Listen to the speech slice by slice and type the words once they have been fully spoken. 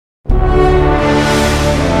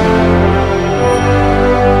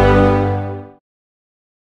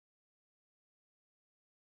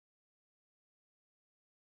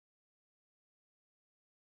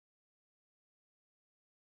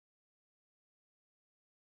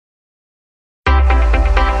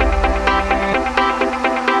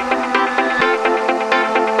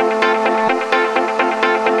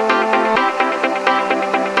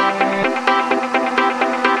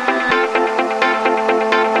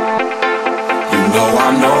know I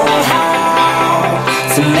know how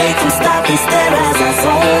to make them stop and stare as I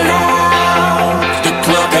zone out. The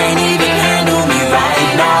club can't even handle me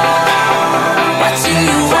right now. Watching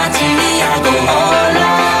you, watching me, I go all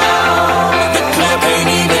out. The club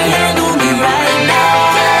can't even handle me right now.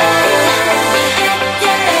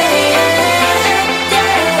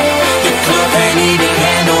 The club can't even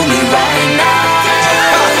handle me right now.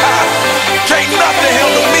 Can't nothing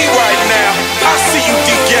handle me right now. I see you,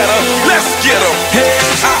 D-Getter. Let's get 'em. Hey,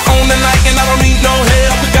 I own the night and I don't need no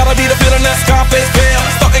help. Gotta be the feeling that Scarface fell.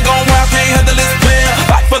 Starting going wild, can't handle this pair.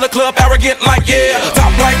 Fight for the club, arrogant like yeah.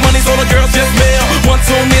 Top like money, so the girls just mail. One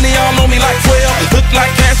too many, y'all know me like 12. Look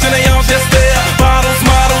like cash and they all just there. Bottles,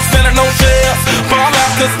 models, selling no shares. Fall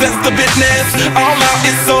out, cause that's the business. All out,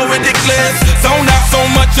 it's so ridiculous. Zone out, so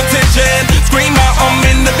much attention. Scream out, I'm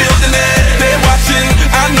in the building and they're watching.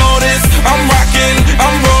 I know this, I'm rocking,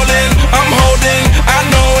 I'm rolling, I'm holding. I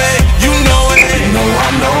know it, you know it. You know I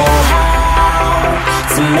know how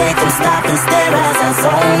to make them stop and stare as I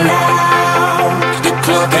zone out. The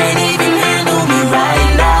club can't even handle me right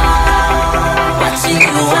now. Watching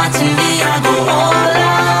you, watching me, I go all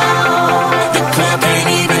out. The club can't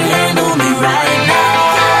even handle me right now.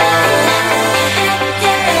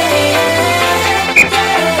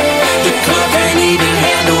 The club can't even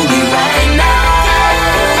handle me right now.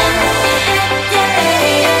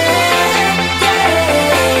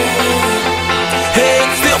 Hey,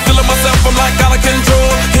 still feeling myself, I'm like